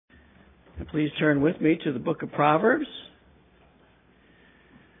Please turn with me to the book of Proverbs.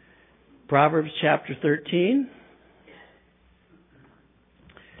 Proverbs chapter 13.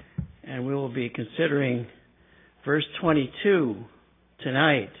 And we will be considering verse 22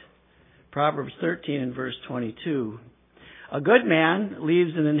 tonight. Proverbs 13 and verse 22. A good man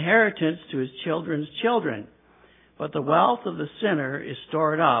leaves an inheritance to his children's children, but the wealth of the sinner is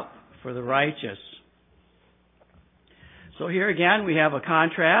stored up for the righteous. So here again we have a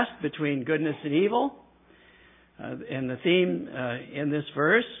contrast between goodness and evil. And the theme in this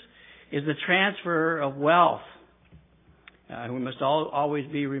verse is the transfer of wealth. We must always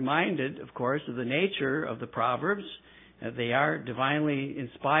be reminded, of course, of the nature of the Proverbs. They are divinely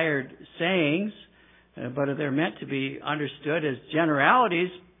inspired sayings, but they're meant to be understood as generalities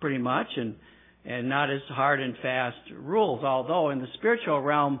pretty much and not as hard and fast rules. Although in the spiritual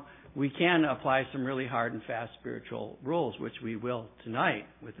realm, we can apply some really hard and fast spiritual rules, which we will tonight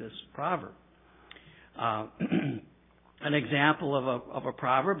with this proverb. An example of a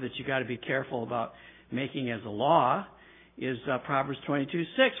proverb that you got to be careful about making as a law is Proverbs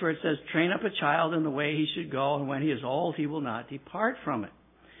 22:6, where it says, "Train up a child in the way he should go, and when he is old, he will not depart from it."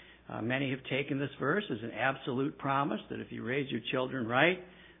 Many have taken this verse as an absolute promise that if you raise your children right,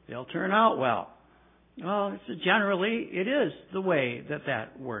 they'll turn out well. Well, generally, it is the way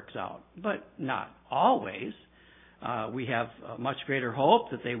that works out, but not always. We have much greater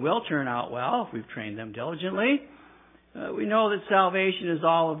hope that they will turn out well if we've trained them diligently. We know that salvation is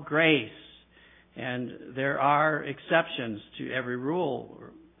all of grace, and there are exceptions to every rule.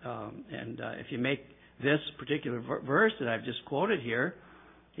 If you make this particular verse that I've just quoted here,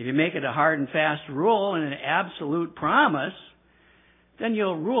 if you make it a hard and fast rule and an absolute promise, then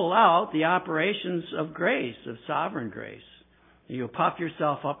you'll rule out the operations of grace, of sovereign grace. You'll puff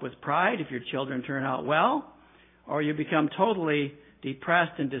yourself up with pride if your children turn out well, or you become totally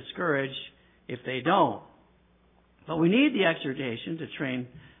depressed and discouraged if they don't. But we need the exhortation to train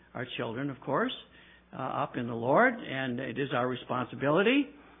our children, of course, up in the Lord, and it is our responsibility.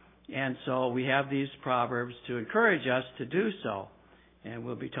 And so we have these proverbs to encourage us to do so. And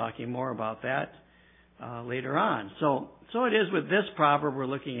we'll be talking more about that later on. So it is with this proverb we're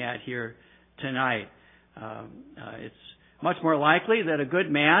looking at here tonight. It's much more likely that a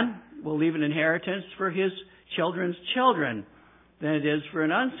good man will leave an inheritance for his children's children than it is for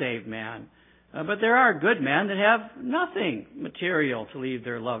an unsaved man. But there are good men that have nothing material to leave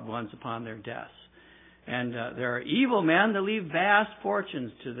their loved ones upon their deaths. And there are evil men that leave vast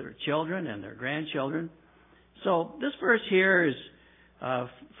fortunes to their children and their grandchildren. So this verse here is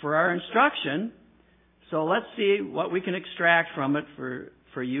for our instruction. So let's see what we can extract from it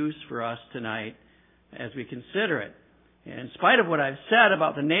for use for us tonight as we consider it. And in spite of what I've said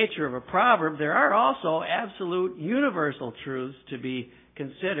about the nature of a proverb, there are also absolute universal truths to be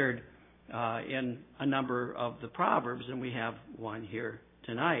considered in a number of the Proverbs, and we have one here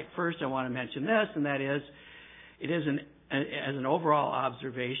tonight. First, I want to mention this, and that is, it is as an overall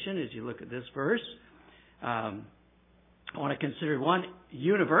observation as you look at this verse, I want to consider one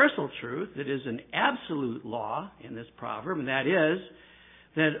universal truth that is an absolute law in this proverb, and that is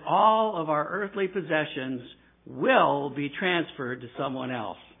that all of our earthly possessions will be transferred to someone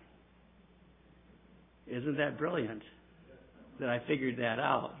else. Isn't that brilliant that I figured that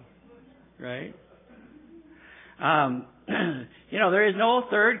out? Right? There is no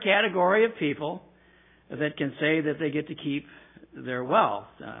third category of people that can say that they get to keep their wealth.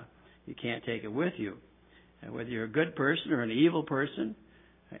 You can't take it with you. Whether you're a good person or an evil person,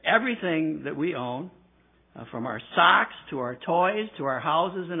 everything that we own, from our socks to our toys to our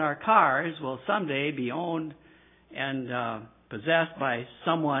houses and our cars, will someday be owned and possessed by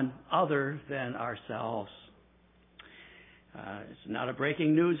someone other than ourselves. It's not a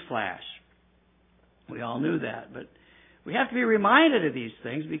breaking news flash. We all knew that, but we have to be reminded of these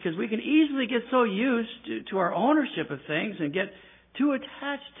things because we can easily get so used to our ownership of things and get too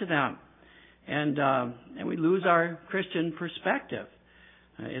attached to them. And we lose our Christian perspective.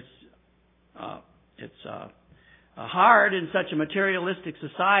 It's hard in such a materialistic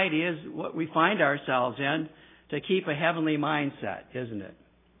society as what we find ourselves in to keep a heavenly mindset, isn't it?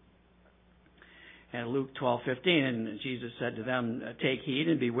 And Luke 12:15, and Jesus said to them, "Take heed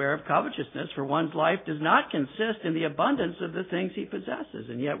and beware of covetousness, for one's life does not consist in the abundance of the things he possesses."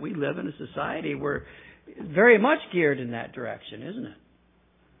 And yet we live in a society where it's very much geared in that direction, isn't it?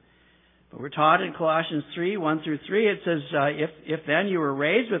 But we're taught in Colossians 3:1-3, it says, if then you were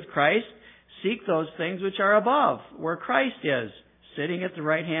raised with Christ, seek those things which are above, where Christ is, sitting at the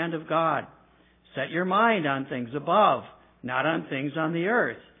right hand of God. Set your mind on things above, not on things on the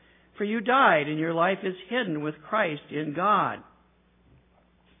earth. For you died, and your life is hidden with Christ in God.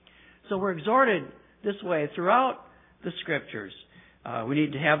 So we're exhorted this way throughout the Scriptures. We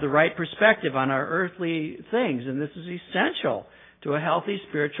need to have the right perspective on our earthly things, and this is essential to a healthy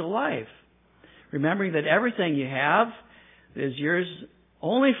spiritual life. Remembering that everything you have is yours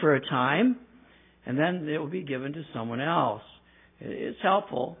only for a time, and then it will be given to someone else. It's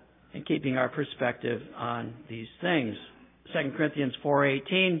helpful in keeping our perspective on these things. 2 Corinthians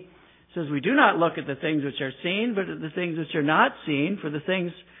 4:18 says, "We do not look at the things which are seen, but at the things which are not seen. For the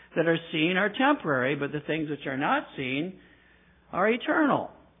things that are seen are temporary, but the things which are not seen are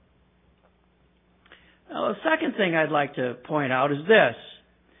eternal." Now, the second thing I'd like to point out is this.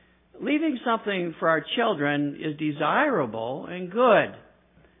 Leaving something for our children is desirable and good.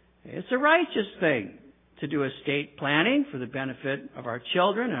 It's a righteous thing to do estate planning for the benefit of our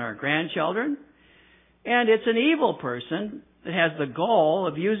children and our grandchildren. And it's an evil person that has the goal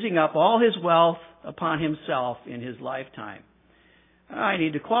of using up all his wealth upon himself in his lifetime. I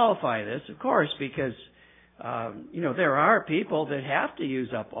need to qualify this, of course, because there are people that have to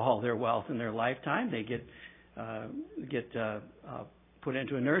use up all their wealth in their lifetime. They get put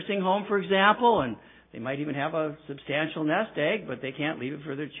into a nursing home, for example, and they might even have a substantial nest egg, but they can't leave it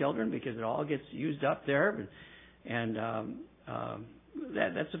for their children because it all gets used up there. And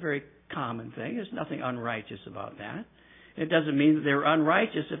that's a very common thing. There's nothing unrighteous about that. It doesn't mean that they're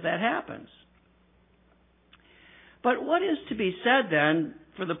unrighteous if that happens. But what is to be said then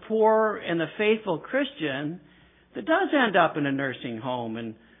for the poor and the faithful Christian that does end up in a nursing home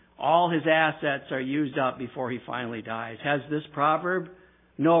and all his assets are used up before he finally dies? Has this proverb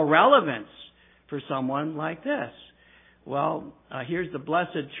no relevance for someone like this? Well, here's the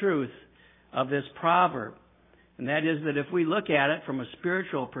blessed truth of this proverb. And that is that if we look at it from a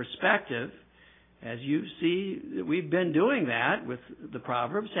spiritual perspective, as you see, we've been doing that with the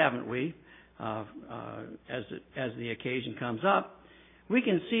Proverbs, haven't we? As the occasion comes up, we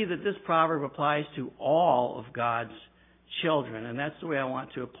can see that this proverb applies to all of God's children. And that's the way I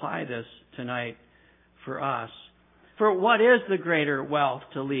want to apply this tonight for us. For what is the greater wealth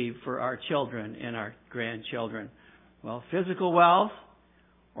to leave for our children and our grandchildren? Well, physical wealth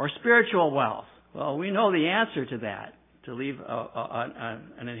or spiritual wealth? Well, we know the answer to that, to leave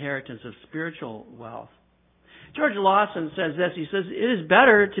an inheritance of spiritual wealth. George Lawson says this. He says, "It is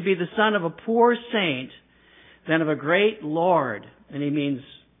better to be the son of a poor saint than of a great lord." And he means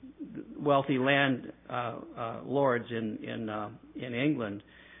wealthy land lords in England,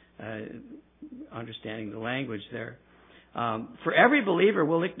 understanding the language there. For every believer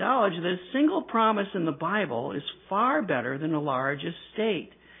will acknowledge that a single promise in the Bible is far better than a large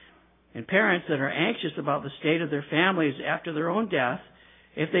estate. And parents that are anxious about the state of their families after their own death,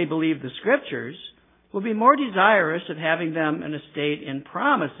 if they believe the Scriptures, will be more desirous of having them an estate in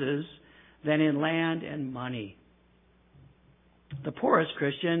promises than in land and money. The poorest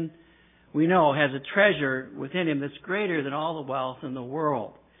Christian, we know, has a treasure within him that's greater than all the wealth in the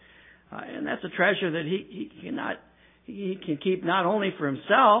world. And that's a treasure that he can keep not only for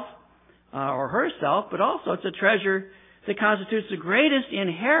himself or herself, but also it's a treasure that constitutes the greatest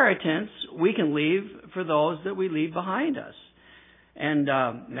inheritance we can leave for those that we leave behind us. And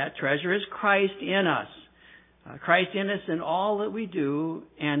that treasure is Christ in us. Christ in us in all that we do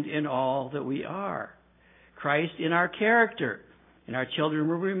and in all that we are. Christ in our character. And our children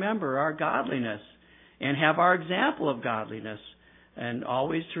will remember our godliness and have our example of godliness and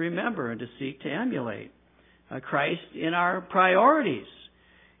always to remember and to seek to emulate. Christ in our priorities.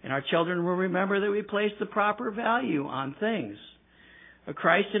 And our children will remember that we place the proper value on things.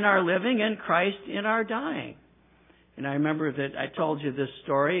 Christ in our living and Christ in our dying. And I remember that I told you this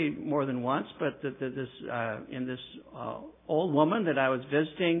story more than once, but that this old woman that I was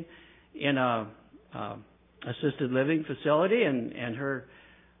visiting in a assisted living facility, and her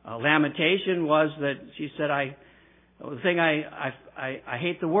lamentation was that she said, the thing I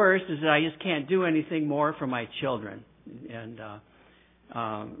hate the worst is that I just can't do anything more for my children. And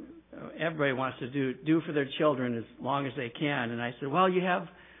everybody wants to do for their children as long as they can. And I said, well, you have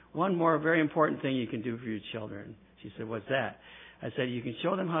one more very important thing you can do for your children. She said, what's that? I said, you can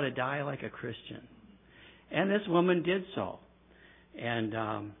show them how to die like a Christian. And this woman did so. And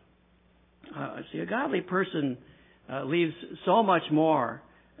see, a godly person leaves so much more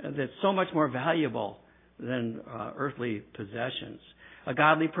that's so much more valuable than earthly possessions. A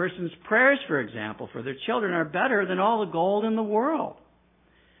godly person's prayers, for example, for their children are better than all the gold in the world.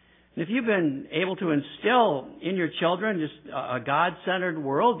 And if you've been able to instill in your children just a God-centered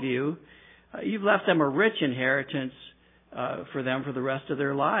worldview, you've left them a rich inheritance for them for the rest of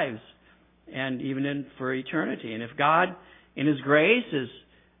their lives and even for eternity. And if God, in His grace, is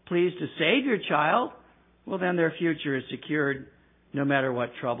pleased to save your child, well, then their future is secured no matter what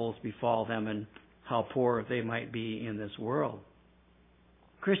troubles befall them and how poor they might be in this world.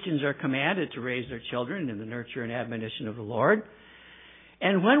 Christians are commanded to raise their children in the nurture and admonition of the Lord.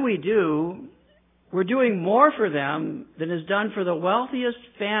 And when we do, we're doing more for them than is done for the wealthiest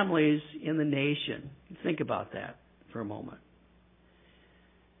families in the nation. Think about that for a moment.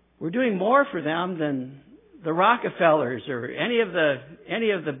 We're doing more for them than the Rockefellers or any of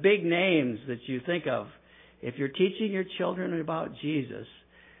the big names that you think of. If you're teaching your children about Jesus,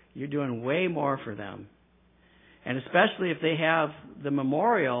 you're doing way more for them. And especially if they have the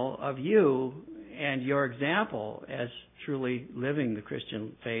memorial of you and your example as truly living the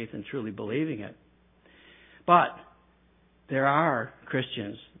Christian faith and truly believing it. But there are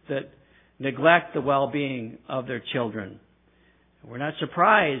Christians that neglect the well-being of their children. We're not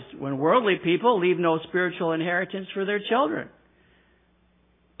surprised when worldly people leave no spiritual inheritance for their children.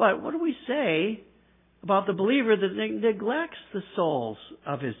 But what do we say about the believer that neglects the souls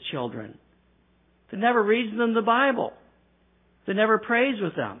of his children? That never reads them the Bible, that never prays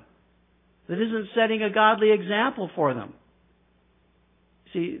with them, that isn't setting a godly example for them.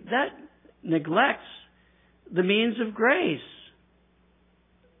 See, that neglects the means of grace.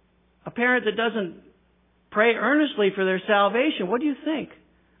 A parent that doesn't pray earnestly for their salvation, what do you think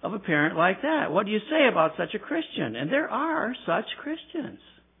of a parent like that? What do you say about such a Christian? And there are such Christians.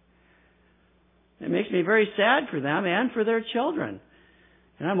 It makes me very sad for them and for their children.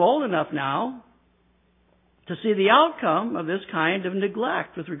 And I'm old enough now to see the outcome of this kind of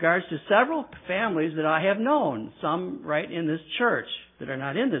neglect with regards to several families that I have known, some right in this church that are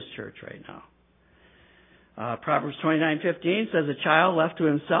not in this church right now. Proverbs 29:15 says, "A child left to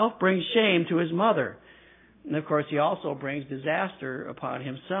himself brings shame to his mother." And of course, he also brings disaster upon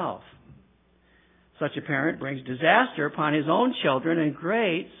himself. Such a parent brings disaster upon his own children and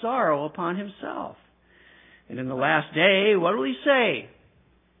great sorrow upon himself. And in the last day, what will he say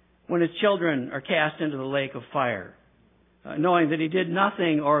when his children are cast into the lake of fire, knowing that he did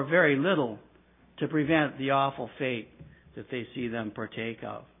nothing or very little to prevent the awful fate that they see them partake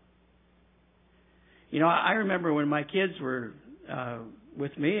of? You know, I remember when my kids were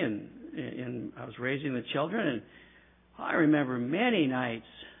with me and I was raising the children, and I remember many nights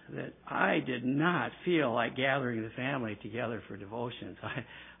that I did not feel like gathering the family together for devotions.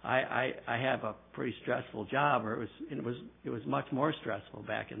 I have a pretty stressful job, or it was much more stressful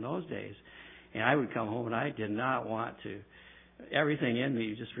back in those days. And I would come home and I did not want to. Everything in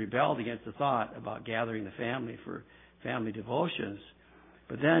me just rebelled against the thought about gathering the family for family devotions.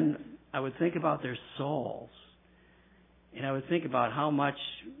 But then I would think about their souls, and I would think about how much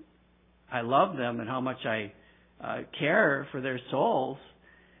I love them and how much I care for their souls,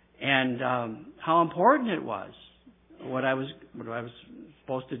 and how important it was what I was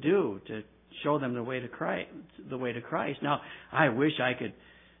supposed to do to show them the way to Christ. Now, I wish I could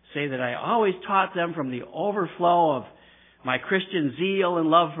say that I always taught them from the overflow of my Christian zeal and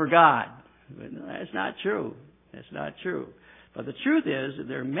love for God. But that's not true. That's not true. But the truth is that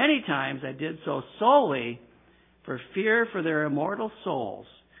there are many times I did so solely for fear for their immortal souls,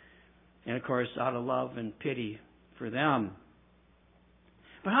 and of course out of love and pity for them.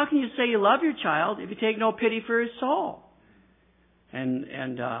 But how can you say you love your child if you take no pity for his soul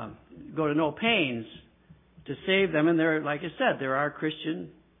and go to no pains to save them? And there, like I said, there are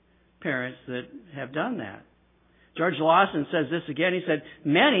Christian parents that have done that. George Lawson says this again. He said,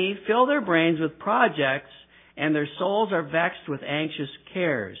 "Many fill their brains with projects and their souls are vexed with anxious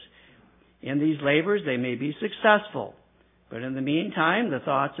cares. In these labors they may be successful, but in the meantime the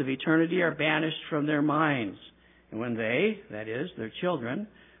thoughts of eternity are banished from their minds. And when they, that is, their children,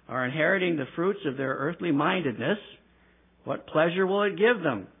 are inheriting the fruits of their earthly mindedness, what pleasure will it give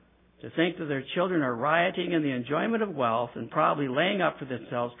them to think that their children are rioting in the enjoyment of wealth and probably laying up for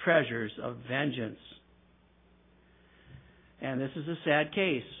themselves treasures of vengeance?" And this is a sad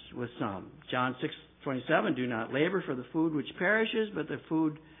case with some. John 6:27, "Do not labor for the food which perishes, but the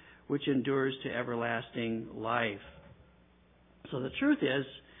food which endures to everlasting life." So the truth is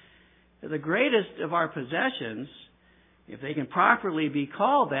that the greatest of our possessions, if they can properly be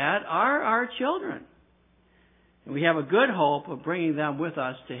called that, are our children. And we have a good hope of bringing them with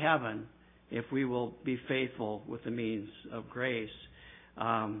us to heaven if we will be faithful with the means of grace.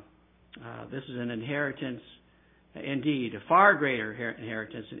 This is an inheritance, indeed, a far greater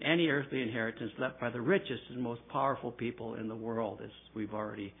inheritance than any earthly inheritance left by the richest and most powerful people in the world, as we've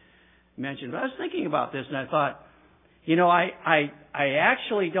already mentioned. But I was thinking about this, and I thought, you know, I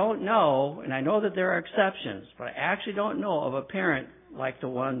actually don't know, and I know that there are exceptions, but I actually don't know of a parent like the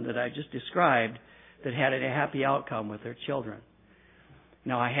one that I just described that had a happy outcome with their children.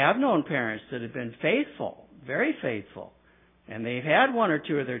 Now, I have known parents that have been faithful, very faithful, And they've had one or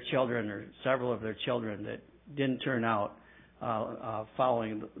two of their children or several of their children that didn't turn out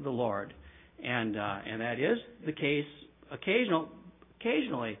following the Lord. And that is the case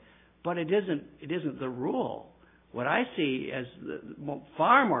occasionally, but it isn't the rule. What I see as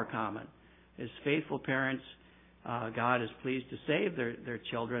far more common is faithful parents. God is pleased to save their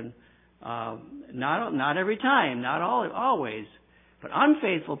children. Not every time, not always, but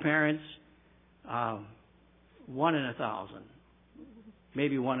unfaithful parents, 1 in 1,000,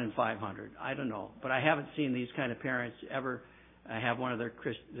 maybe 1 in 500. I don't know, but I haven't seen these kind of parents ever have one of their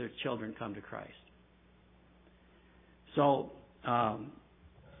children come to Christ. So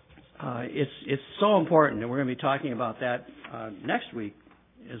it's so important, and we're going to be talking about that next week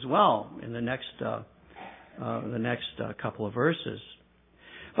as well in the next couple of verses.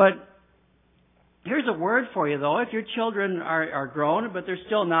 But here's a word for you, though. If your children are grown, but they're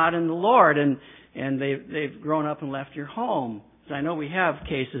still not in the Lord, and they've grown up and left your home. So I know we have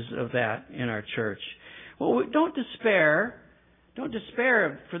cases of that in our church. Well, don't despair. Don't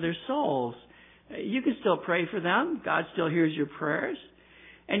despair for their souls. You can still pray for them. God still hears your prayers.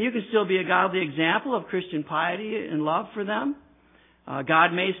 And you can still be a godly example of Christian piety and love for them.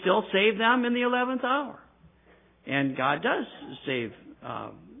 God may still save them in the 11th hour. And God does save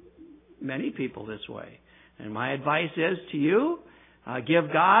many people this way. And my advice is to you,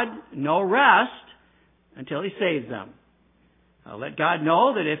 give God no rest until He saves them. Let God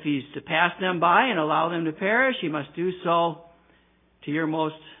know that if He's to pass them by and allow them to perish, He must do so to your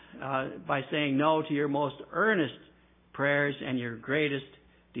most by saying no to your most earnest prayers and your greatest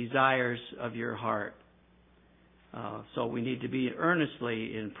desires of your heart. So we need to be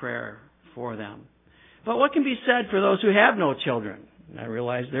earnestly in prayer for them. But what can be said for those who have no children? I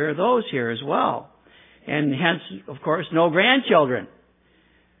realize there are those here as well. And hence, of course, no grandchildren.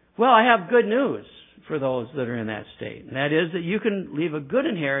 Well, I have good news for those that are in that state. And that is that you can leave a good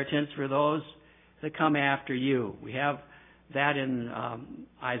inheritance for those that come after you. We have that in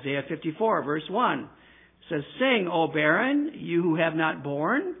Isaiah 54, verse 1. It says, "Sing, O barren, you who have not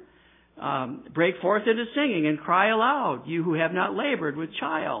borne. Break forth into singing and cry aloud, you who have not labored with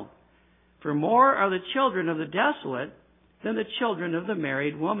child. For more are the children of the desolate than the children of the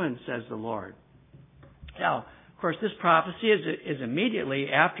married woman, says the Lord." Now, of course, this prophecy is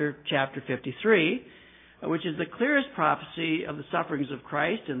immediately after chapter 53, which is the clearest prophecy of the sufferings of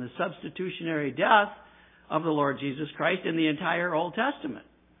Christ and the substitutionary death of the Lord Jesus Christ in the entire Old Testament.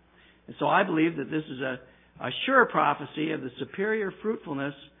 And so I believe that this is a sure prophecy of the superior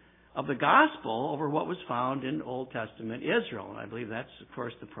fruitfulness of the gospel over what was found in Old Testament Israel. And I believe that's, of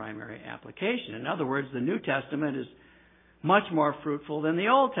course, the primary application. In other words, the New Testament is much more fruitful than the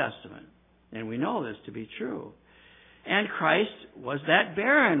Old Testament. And we know this to be true. And Christ was that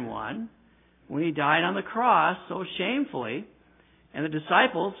barren one when He died on the cross so shamefully. And the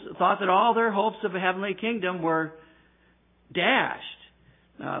disciples thought that all their hopes of a heavenly kingdom were dashed.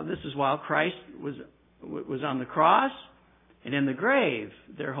 This is while Christ was on the cross and in the grave.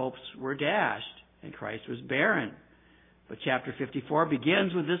 Their hopes were dashed and Christ was barren. But chapter 54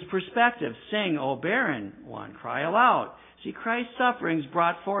 begins with this perspective. Sing, O barren one, cry aloud. See, Christ's sufferings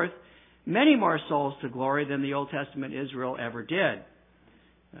brought forth many more souls to glory than the Old Testament Israel ever did.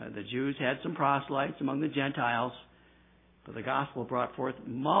 The Jews had some proselytes among the Gentiles, but the gospel brought forth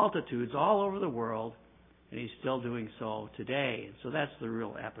multitudes all over the world, and He's still doing so today. And so that's the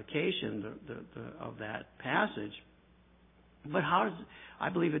real application of that passage. But I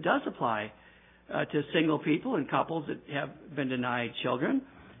believe it does apply to single people and couples that have been denied children.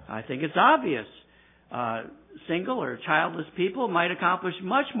 I think it's obvious. Single or childless people might accomplish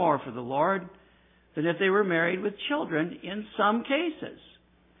much more for the Lord than if they were married with children in some cases.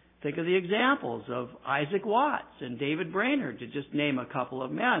 Think of the examples of Isaac Watts and David Brainerd, to just name a couple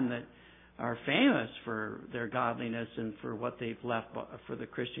of men that are famous for their godliness and for what they've left for the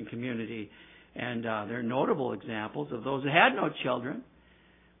Christian community. And they're notable examples of those that had no children.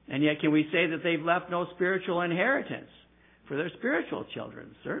 And yet can we say that they've left no spiritual inheritance for their spiritual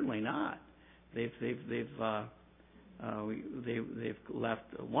children? Certainly not. They've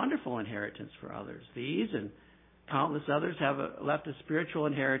left a wonderful inheritance for others. These and countless others have left a spiritual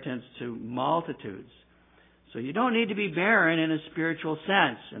inheritance to multitudes. So you don't need to be barren in a spiritual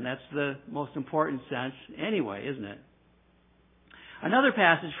sense, and that's the most important sense anyway, isn't it? Another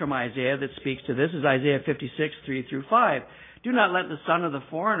passage from Isaiah that speaks to this is Isaiah 56, 3 through 5. "Do not let the son of the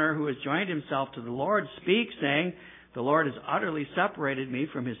foreigner who has joined himself to the Lord speak, saying, 'The Lord has utterly separated me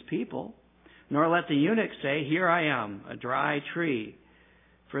from His people.' Nor let the eunuch say, 'Here I am, a dry tree.'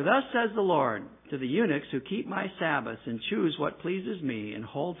 For thus says the Lord, to the eunuchs who keep my Sabbaths and choose what pleases me and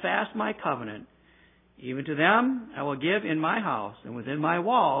hold fast my covenant, Even to them I will give in my house and within my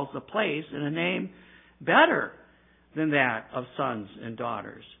walls a place and a name better than that of sons and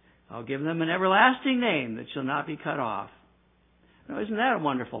daughters. I'll give them an everlasting name that shall not be cut off. Now, isn't that a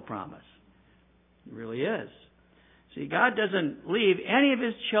wonderful promise? It really is. See, God doesn't leave any of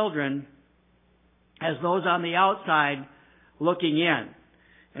His children as those on the outside looking in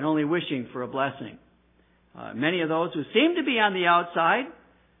and only wishing for a blessing. Many of those who seem to be on the outside,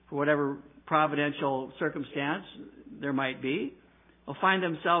 for whatever providential circumstance there might be, will find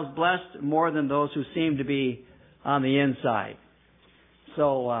themselves blessed more than those who seem to be on the inside.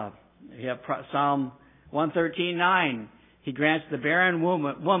 So you have Psalm 113:9. He grants the barren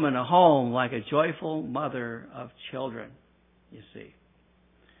woman a home like a joyful mother of children, you see.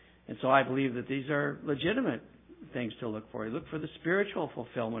 And so I believe that these are legitimate things to look for. You look for the spiritual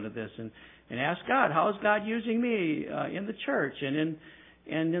fulfillment of this and ask God, how is God using me in the church and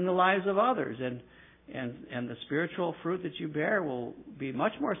in the lives of others? And the spiritual fruit that you bear will be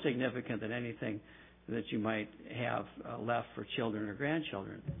much more significant than anything that you might have left for children or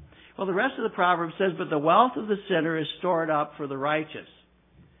grandchildren. Well, the rest of the proverb says, but the wealth of the sinner is stored up for the righteous.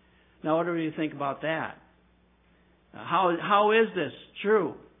 Now, what do you think about that? How is this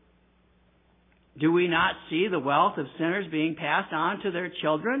true? Do we not see the wealth of sinners being passed on to their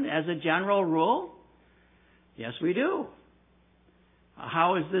children as a general rule? Yes, we do.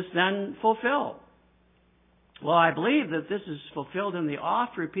 How is this then fulfilled? Well, I believe that this is fulfilled in the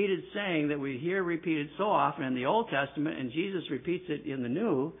oft-repeated saying that we hear repeated so often in the Old Testament, and Jesus repeats it in the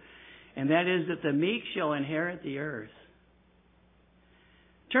New, and that is that the meek shall inherit the earth.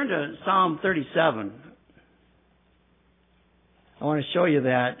 Turn to Psalm 37. I want to show you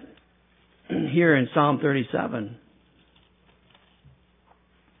that here in Psalm 37.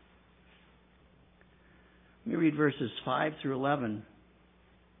 Let me read verses 5 through 11.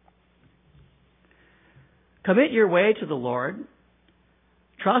 Commit your way to the Lord.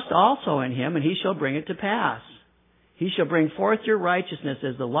 Trust also in Him, and He shall bring it to pass. He shall bring forth your righteousness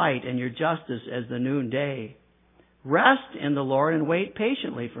as the light and your justice as the noonday. Rest in the Lord and wait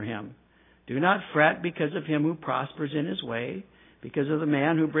patiently for Him. Do not fret because of him who prospers in his way, because of the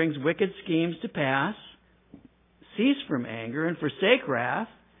man who brings wicked schemes to pass. Cease from anger and forsake wrath.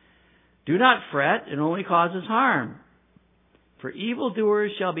 Do not fret, it only causes harm. For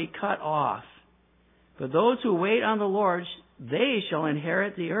evildoers shall be cut off. But those who wait on the Lord, they shall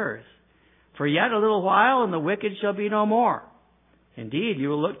inherit the earth. For yet a little while, and the wicked shall be no more. Indeed, you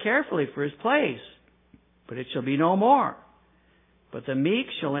will look carefully for his place, but it shall be no more. But the meek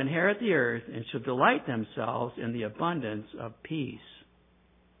shall inherit the earth, and shall delight themselves in the abundance of peace.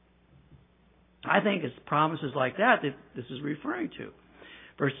 I think it's promises like that this is referring to.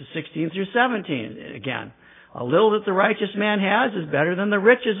 Verses 16 through 17, again. A little that the righteous man has is better than the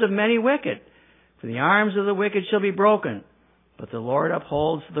riches of many wicked. For the arms of the wicked shall be broken, but the Lord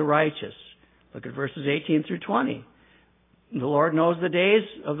upholds the righteous. Look at verses 18 through 20. The Lord knows the days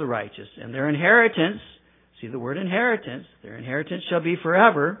of the righteous, and their inheritance, see the word inheritance, their inheritance shall be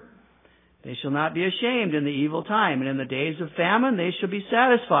forever. They shall not be ashamed in the evil time, and in the days of famine they shall be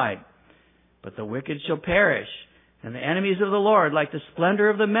satisfied. But the wicked shall perish, and the enemies of the Lord, like the splendor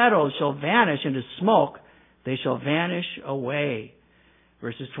of the meadows, shall vanish into smoke. They shall vanish away.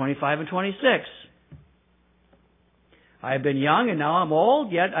 Verses 25 and 26. I have been young, and now I'm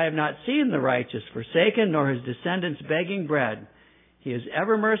old, yet I have not seen the righteous forsaken, nor his descendants begging bread. He is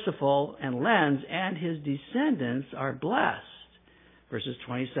ever merciful and lends, and his descendants are blessed. Verses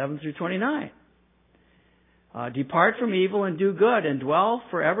 27 through 29. Depart from evil and do good, and dwell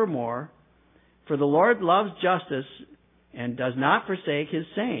forevermore. For the Lord loves justice and does not forsake his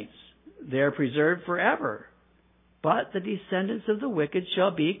saints. They are preserved forever. But the descendants of the wicked shall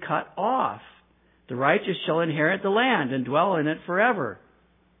be cut off. The righteous shall inherit the land and dwell in it forever.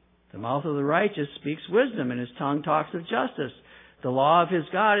 The mouth of the righteous speaks wisdom, and his tongue talks of justice. The law of his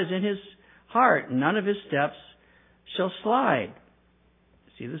God is in his heart, and none of his steps shall slide.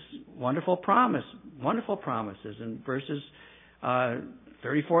 See this wonderful promise, wonderful promises in verses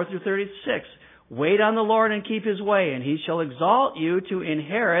 34 through 36. Wait on the Lord and keep his way, and he shall exalt you to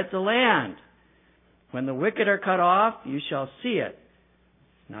inherit the land. When the wicked are cut off, you shall see it.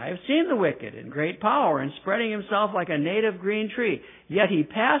 And I have seen the wicked in great power and spreading himself like a native green tree. Yet he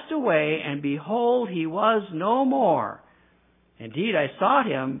passed away, and behold, he was no more. Indeed, I sought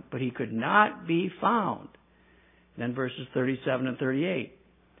him, but he could not be found. Then verses 37 and 38.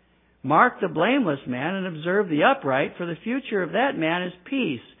 Mark the blameless man and observe the upright, for the future of that man is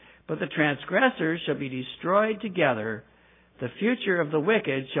peace. But the transgressors shall be destroyed together. The future of the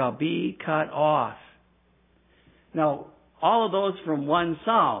wicked shall be cut off. Now, all of those from one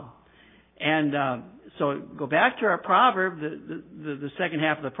psalm. And So go back to our proverb, the second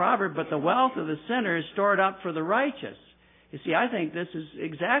half of the proverb, but the wealth of the sinner is stored up for the righteous. You see, I think this is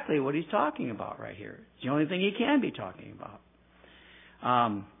exactly what he's talking about right here. It's the only thing he can be talking about.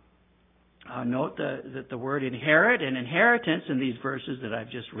 Note that the word inherit and inheritance in these verses that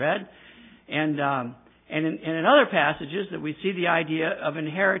I've just read, and in other passages that we see the idea of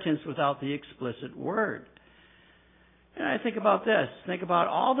inheritance without the explicit word. And I think about this. Think about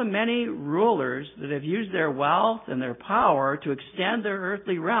all the many rulers that have used their wealth and their power to extend their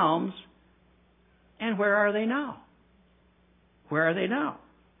earthly realms, and where are they now? Where are they now?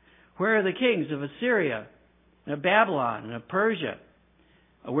 Where are the kings of Assyria, and of Babylon, and of Persia?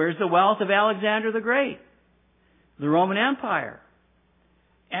 Where's the wealth of Alexander the Great, the Roman Empire?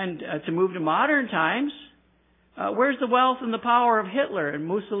 And to move to modern times, where's the wealth and the power of Hitler and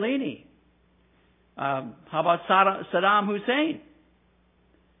Mussolini? How about Saddam Hussein?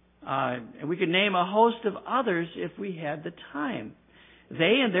 And we could name a host of others if we had the time.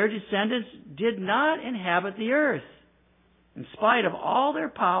 They and their descendants did not inhabit the earth, in spite of all their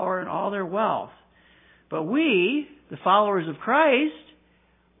power and all their wealth. But we, the followers of Christ,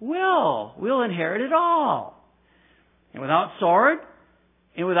 we'll inherit it all. And without sword,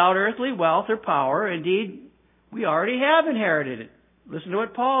 and without earthly wealth or power, indeed, we already have inherited it. Listen to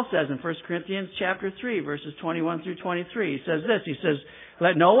what Paul says in 1 Corinthians chapter 3, verses 21 through 23. He says this, he says,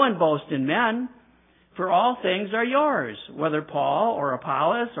 "Let no one boast in men, for all things are yours, whether Paul or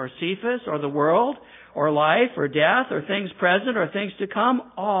Apollos or Cephas or the world or life or death or things present or things to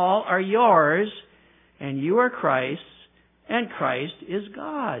come, all are yours, and you are Christ's, and Christ is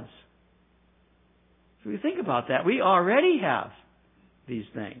God's." So we think about that. We already have these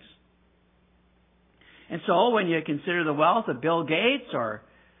things. And so when you consider the wealth of Bill Gates or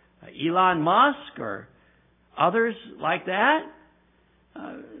Elon Musk or others like that,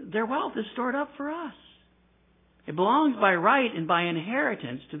 their wealth is stored up for us. It belongs by right and by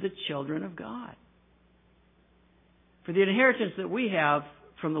inheritance to the children of God. For the inheritance that we have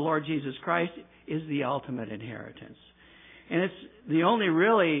from the Lord Jesus Christ is the ultimate inheritance. And it's the only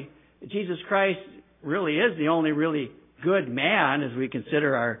really, Jesus Christ really is the only really good man as we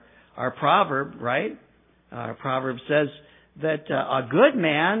consider our proverb, right? Our proverb says that a good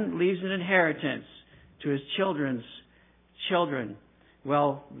man leaves an inheritance to his children's children.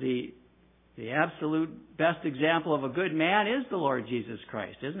 Well, the absolute best example of a good man is the Lord Jesus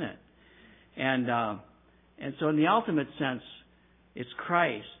Christ, isn't it? And so in the ultimate sense, it's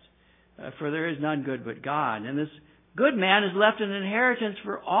Christ. For there is none good but God. And this good man is left an inheritance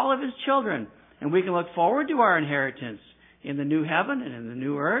for all of his children. And we can look forward to our inheritance in the new heaven and in the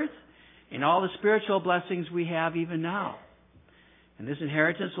new earth, in all the spiritual blessings we have even now. And this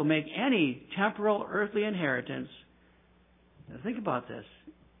inheritance will make any temporal earthly inheritance, now think about this,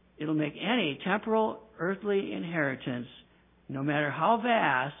 it'll make any temporal earthly inheritance, no matter how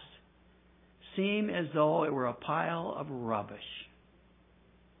vast, seem as though it were a pile of rubbish.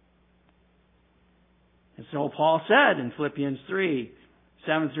 And so Paul said in Philippians 3,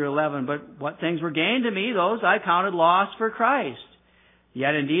 7 through 11, "But what things were gained to me, those I counted loss for Christ.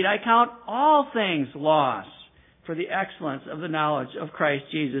 Yet indeed I count all things loss for the excellence of the knowledge of Christ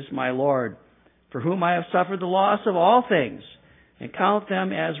Jesus my Lord, for whom I have suffered the loss of all things, and count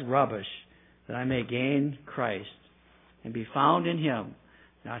them as rubbish, that I may gain Christ, and be found in him,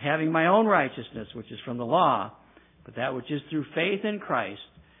 not having my own righteousness, which is from the law, but that which is through faith in Christ,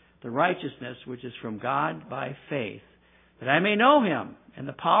 the righteousness which is from God by faith, that I may know him, and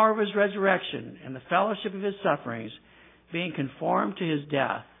the power of his resurrection, and the fellowship of his sufferings, being conformed to his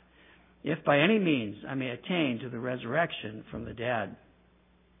death, if by any means I may attain to the resurrection from the dead."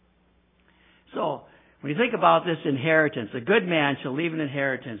 So, when you think about this inheritance, a good man shall leave an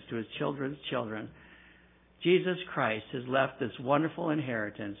inheritance to his children's children. Jesus Christ has left this wonderful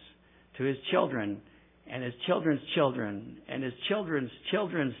inheritance to his children, and his children's children, and his children's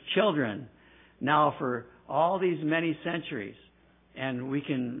children's children, now for all these many centuries. And we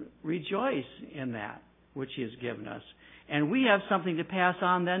can rejoice in that which he has given us. And we have something to pass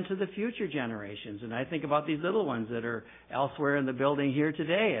on then to the future generations. And I think about these little ones that are elsewhere in the building here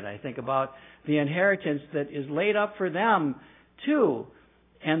today. And I think about the inheritance that is laid up for them too.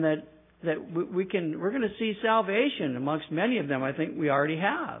 And that we're going to see salvation amongst many of them. I think we already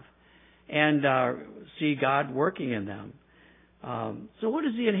have. And see God working in them. So what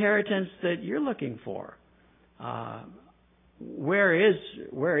is the inheritance that you're looking for? Where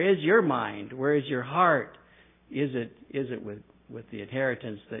is your mind? Where is your heart? Is it with the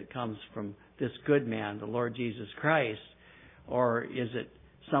inheritance that comes from this good man, the Lord Jesus Christ? Or is it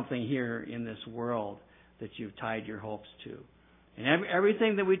something here in this world that you've tied your hopes to? And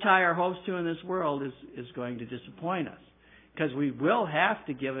everything that we tie our hopes to in this world is going to disappoint us. Because we will have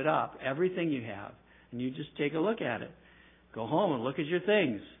to give it up, everything you have. And you just take a look at it. Go home and look at your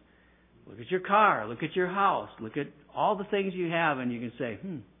things. Look at your car. Look at your house. Look at all the things you have, and you can say,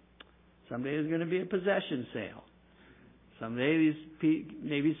 someday there's going to be a possession sale. Someday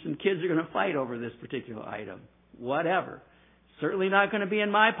maybe some kids are going to fight over this particular item. Whatever. Certainly not going to be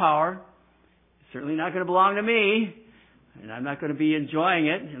in my power. Certainly not going to belong to me. And I'm not going to be enjoying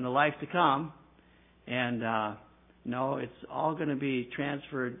it in the life to come. And no, it's all going to be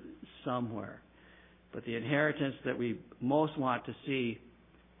transferred somewhere. But the inheritance that we most want to see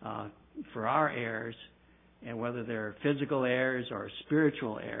for our heirs, and whether they're physical heirs or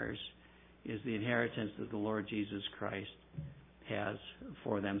spiritual heirs, is the inheritance that the Lord Jesus Christ has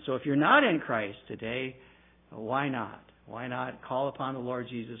for them. So if you're not in Christ today, why not? Why not call upon the Lord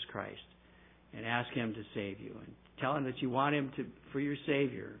Jesus Christ and ask Him to save you, and tell Him that you want Him for your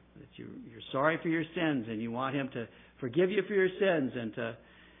Savior, that you're sorry for your sins and you want Him to forgive you for your sins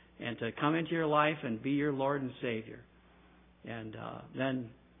and to come into your life and be your Lord and Savior. And then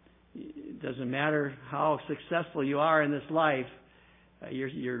it doesn't matter how successful you are in this life,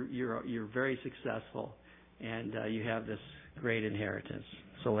 you're very successful, and you have this great inheritance.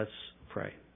 So let's pray.